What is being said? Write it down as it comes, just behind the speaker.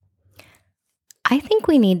I think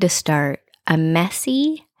we need to start a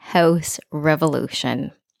messy house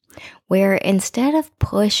revolution where instead of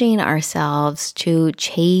pushing ourselves to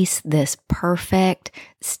chase this perfect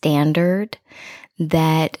standard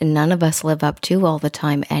that none of us live up to all the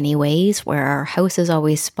time anyways, where our house is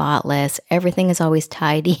always spotless, everything is always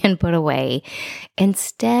tidy and put away,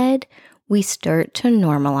 instead we start to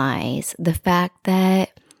normalize the fact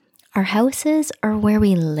that our houses are where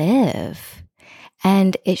we live.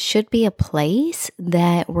 And it should be a place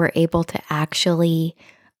that we're able to actually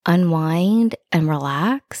unwind and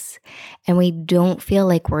relax. And we don't feel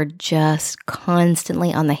like we're just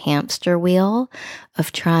constantly on the hamster wheel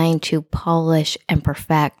of trying to polish and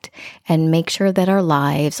perfect and make sure that our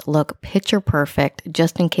lives look picture perfect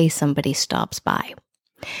just in case somebody stops by.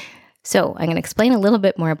 So I'm going to explain a little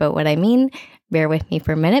bit more about what I mean. Bear with me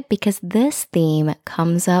for a minute because this theme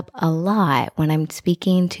comes up a lot when I'm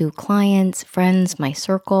speaking to clients, friends, my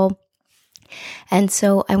circle. And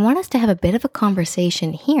so I want us to have a bit of a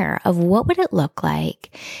conversation here of what would it look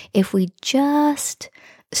like if we just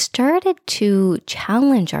started to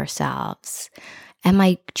challenge ourselves. Am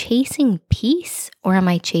I chasing peace or am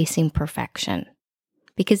I chasing perfection?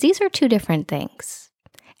 Because these are two different things.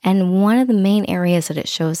 And one of the main areas that it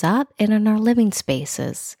shows up in our living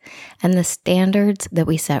spaces and the standards that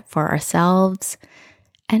we set for ourselves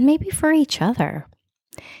and maybe for each other.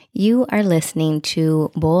 You are listening to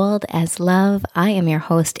Bold as Love. I am your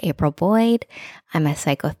host, April Boyd. I'm a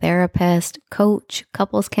psychotherapist, coach,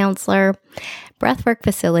 couples counselor, breathwork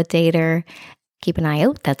facilitator. Keep an eye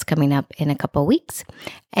out. That's coming up in a couple weeks.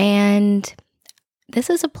 And this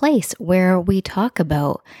is a place where we talk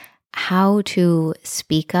about how to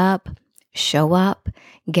speak up, show up,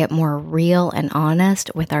 get more real and honest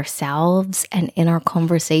with ourselves and in our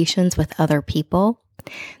conversations with other people.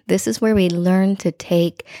 This is where we learn to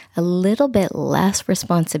take a little bit less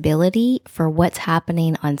responsibility for what's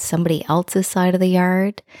happening on somebody else's side of the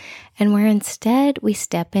yard, and where instead we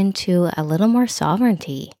step into a little more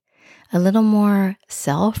sovereignty, a little more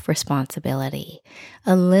self-responsibility,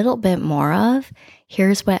 a little bit more of,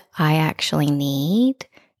 here's what I actually need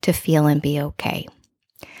to feel and be okay.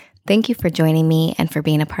 Thank you for joining me and for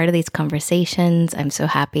being a part of these conversations. I'm so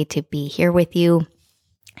happy to be here with you.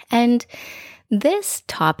 And this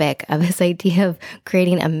topic of this idea of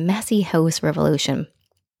creating a messy house revolution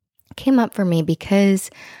came up for me because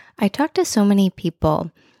I talked to so many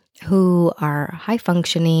people who are high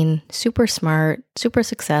functioning, super smart, super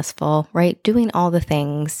successful, right? Doing all the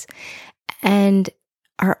things, and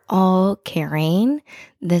are all carrying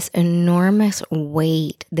this enormous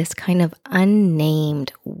weight, this kind of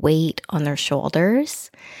unnamed weight on their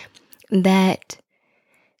shoulders that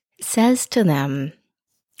says to them,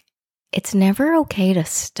 it's never okay to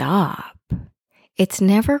stop. It's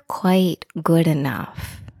never quite good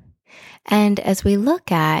enough. And as we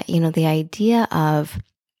look at, the idea of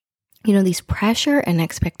these pressure and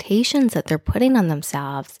expectations that they're putting on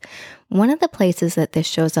themselves, one of the places that this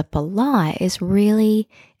shows up a lot is really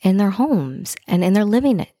in their homes and in their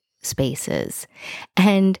living spaces.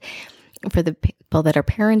 And for the people that are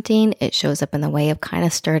parenting, it shows up in the way of kind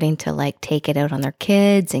of starting to take it out on their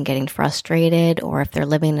kids and getting frustrated, or if they're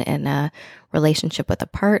living in a relationship with a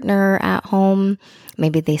partner at home,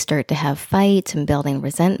 maybe they start to have fights and building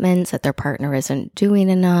resentments that their partner isn't doing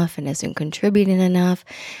enough and isn't contributing enough,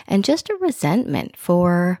 and just a resentment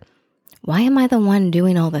for, why am I the one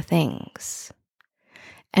doing all the things?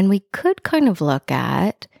 And we could kind of look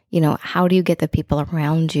at, how do you get the people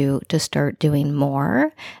around you to start doing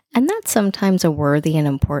more? And that's sometimes a worthy and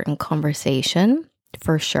important conversation,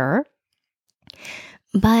 for sure.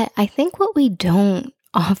 But I think what we don't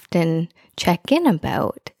often check in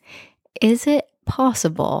about, is it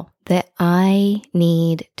possible that I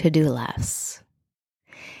need to do less?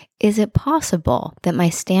 Is it possible that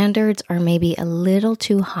my standards are maybe a little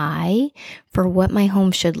too high for what my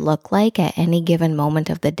home should look like at any given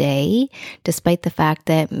moment of the day, despite the fact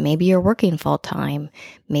that maybe you're working full time,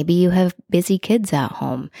 maybe you have busy kids at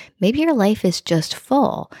home, maybe your life is just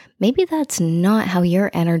full, maybe that's not how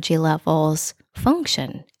your energy levels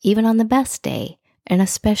function, even on the best day, and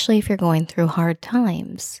especially if you're going through hard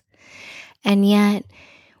times. And yet,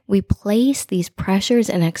 we place these pressures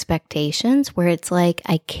and expectations where it's like,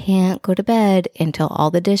 I can't go to bed until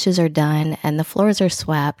all the dishes are done and the floors are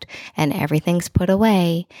swept and everything's put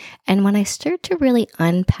away. And when I start to really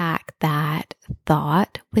unpack that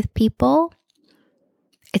thought with people,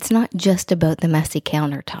 it's not just about the messy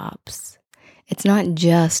countertops. It's not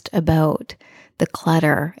just about the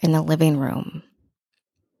clutter in the living room.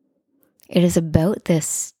 It is about this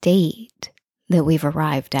state that we've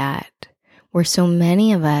arrived at, where so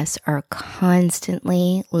many of us are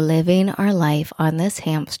constantly living our life on this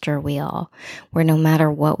hamster wheel, where no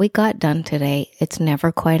matter what we got done today, it's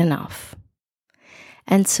never quite enough.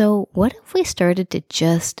 And so what if we started to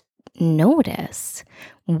just notice,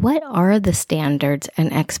 what are the standards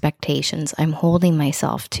and expectations I'm holding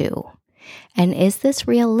myself to? And is this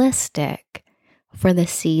realistic for the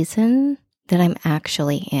season that I'm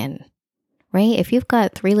actually in? Right? If you've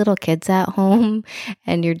got 3 little kids at home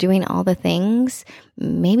and you're doing all the things,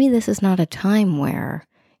 maybe this is not a time where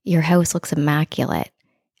your house looks immaculate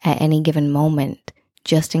at any given moment,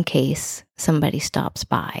 just in case somebody stops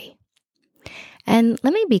by. And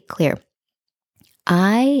let me be clear.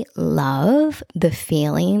 I love the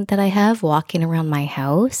feeling that I have walking around my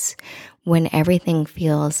house when everything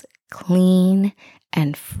feels clean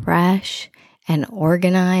and fresh and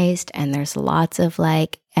organized, and there's lots of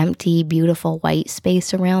like empty, beautiful white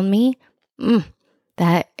space around me.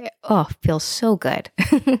 That feels so good.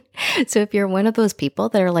 So if you're one of those people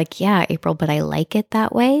that are like, yeah, April, but I like it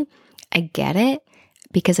that way, I get it,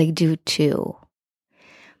 because I do too.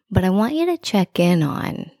 But I want you to check in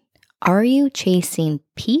on, are you chasing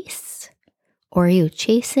peace or are you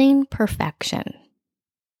chasing perfection?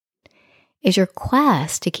 Is your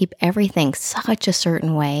quest to keep everything such a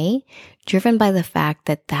certain way driven by the fact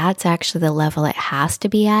that that's actually the level it has to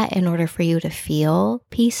be at in order for you to feel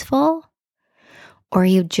peaceful? Or are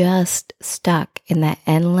you just stuck in that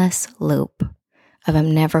endless loop of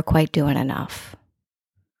I'm never quite doing enough?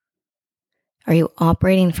 Are you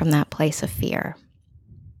operating from that place of fear?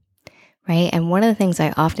 Right? And one of the things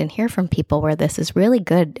I often hear from people where this is really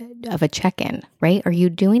good of a check-in, right? Are you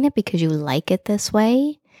doing it because you like it this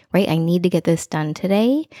way? Right? I need to get this done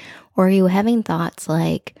today. Or are you having thoughts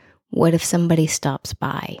like, what if somebody stops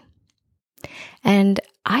by? And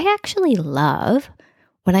I actually love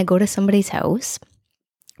when I go to somebody's house.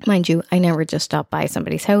 Mind you, I never just stop by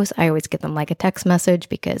somebody's house. I always give them like a text message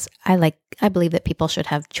because I believe that people should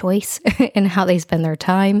have choice in how they spend their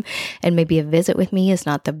time. And maybe a visit with me is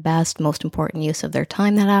not the best, most important use of their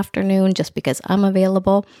time that afternoon just because I'm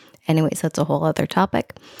available. Anyways, that's a whole other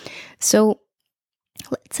topic. So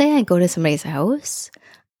let's say I go to somebody's house.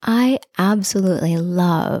 I absolutely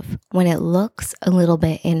love when it looks a little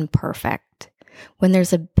bit imperfect, when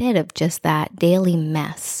there's a bit of just that daily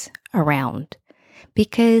mess around.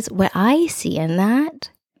 Because what I see in that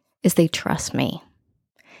is they trust me.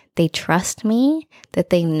 They trust me that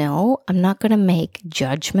they know I'm not going to make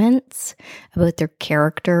judgments about their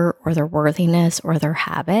character or their worthiness or their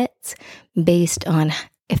habits based on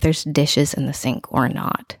if there's dishes in the sink or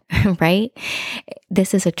not, right?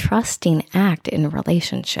 This is a trusting act in a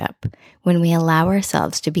relationship when we allow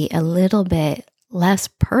ourselves to be a little bit less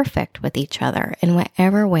perfect with each other in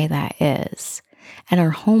whatever way that is. And our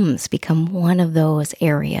homes become one of those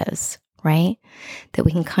areas, right? That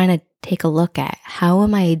we can kind of take a look at. How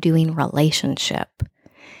am I doing relationship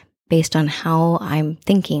based on how I'm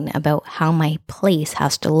thinking about how my place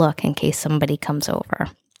has to look in case somebody comes over?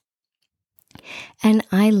 And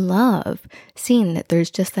I love seeing that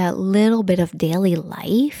there's just that little bit of daily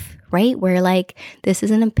life, right? Where like, this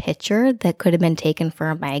isn't a picture that could have been taken for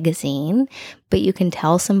a magazine, but you can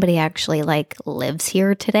tell somebody actually like lives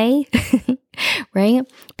here today, right?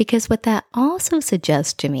 Because what that also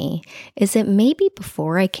suggests to me is that maybe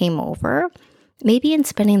before I came over, maybe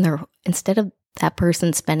instead of that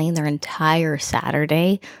person spending their entire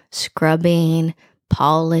Saturday scrubbing,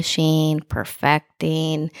 polishing,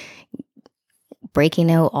 perfecting,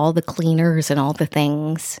 breaking out all the cleaners and all the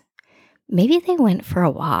things, maybe they went for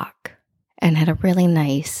a walk and had a really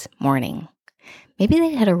nice morning. Maybe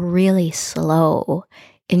they had a really slow,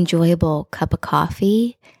 enjoyable cup of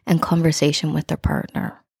coffee and conversation with their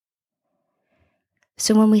partner.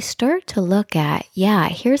 So when we start to look at,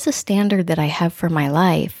 here's a standard that I have for my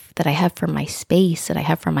life, that I have for my space, that I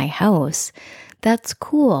have for my house, that's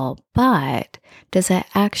cool, but does that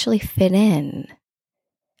actually fit in?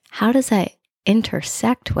 How does that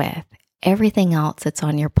intersect with everything else that's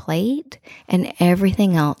on your plate and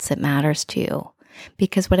everything else that matters to you?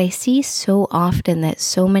 Because what I see so often that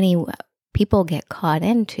so many people get caught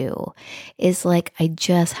into is like, I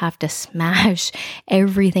just have to smash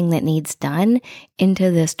everything that needs done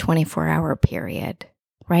into this 24-hour period,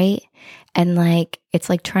 right? And like, it's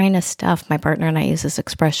like trying to stuff, my partner and I use this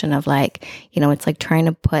expression of like, it's like trying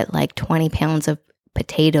to put like 20 pounds of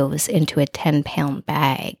potatoes into a 10-pound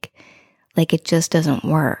bag. Like, it just doesn't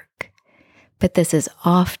work. But this is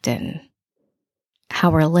often how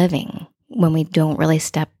we're living when we don't really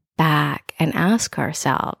step back and ask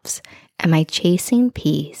ourselves, am I chasing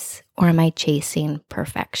peace or am I chasing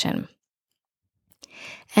perfection?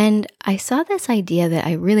 And I saw this idea that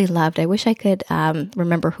I really loved. I wish I could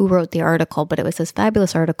remember who wrote the article, but it was this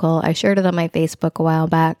fabulous article. I shared it on my Facebook a while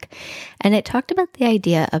back, and it talked about the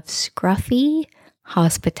idea of scruffy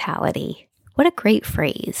hospitality. What a great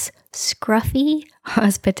phrase, scruffy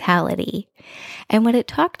hospitality. And what it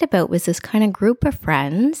talked about was this kind of group of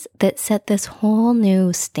friends that set this whole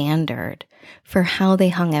new standard for how they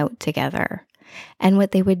hung out together. And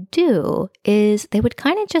what they would do is they would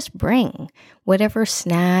kind of just bring whatever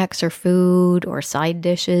snacks or food or side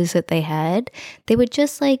dishes that they had. They would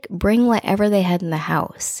just like bring whatever they had in the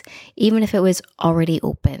house, even if it was already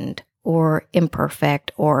opened or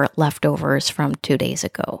imperfect or leftovers from 2 days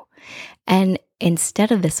ago. And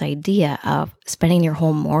instead of this idea of spending your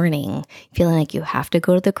whole morning feeling like you have to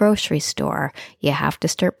go to the grocery store, you have to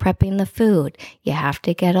start prepping the food, you have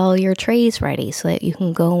to get all your trays ready so that you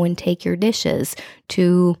can go and take your dishes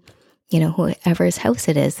to, whoever's house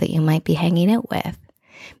it is that you might be hanging out with.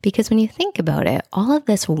 Because when you think about it, all of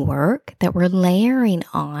this work that we're layering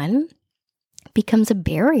on becomes a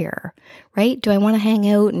barrier, right? Do I want to hang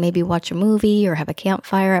out and maybe watch a movie or have a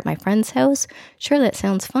campfire at my friend's house? Sure, that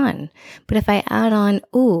sounds fun. But if I add on,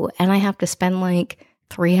 and I have to spend like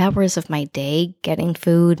 3 hours of my day getting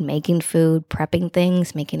food, making food, prepping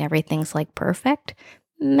things, making everything's like perfect,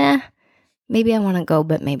 maybe I want to go,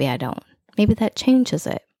 but maybe I don't. Maybe that changes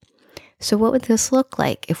it. So what would this look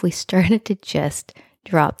like if we started to just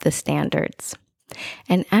drop the standards?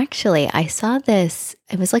 And actually, I saw this,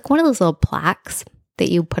 it was like one of those little plaques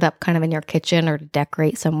that you put up kind of in your kitchen or to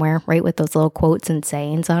decorate somewhere, right, with those little quotes and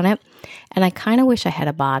sayings on it. And I kind of wish I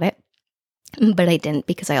had bought it, but I didn't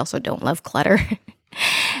because I also don't love clutter.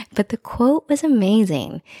 But the quote was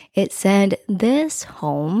amazing. It said, "This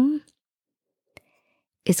home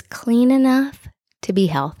is clean enough to be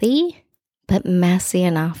healthy, but messy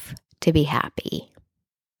enough to be happy."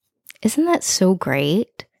 Isn't that so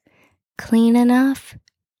great? Clean enough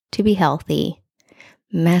to be healthy,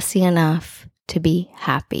 messy enough to be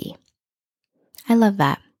happy. I love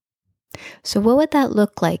that. So what would that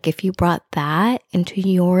look like if you brought that into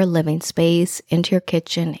your living space, into your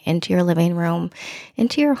kitchen, into your living room,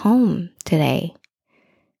 into your home today?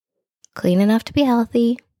 Clean enough to be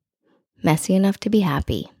healthy, messy enough to be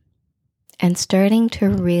happy. And starting to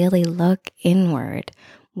really look inward.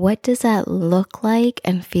 What does that look like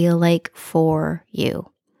and feel like for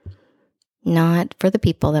you? Not for the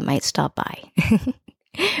people that might stop by,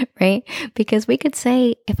 right? Because we could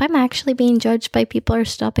say, if I'm actually being judged by people who are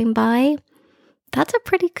stopping by, that's a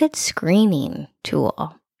pretty good screening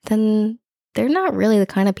tool. Then they're not really the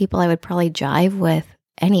kind of people I would probably jive with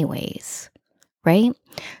anyways, right?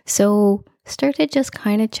 So start to just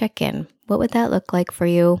kind of check in. What would that look like for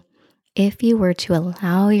you if you were to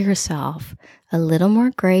allow yourself a little more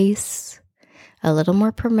grace, a little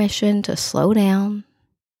more permission to slow down,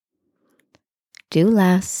 do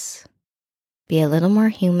less, be a little more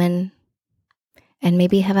human, and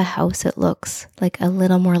maybe have a house that looks like a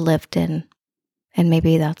little more lived in. And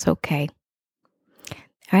maybe that's okay.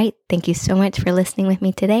 All right. Thank you so much for listening with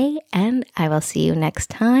me today, and I will see you next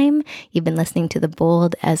time. You've been listening to the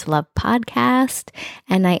Bold as Love podcast,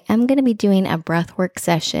 and I am going to be doing a breathwork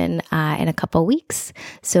session in a couple weeks.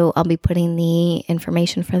 So I'll be putting the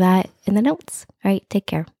information for that in the notes. All right. Take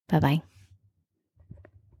care. Bye-bye.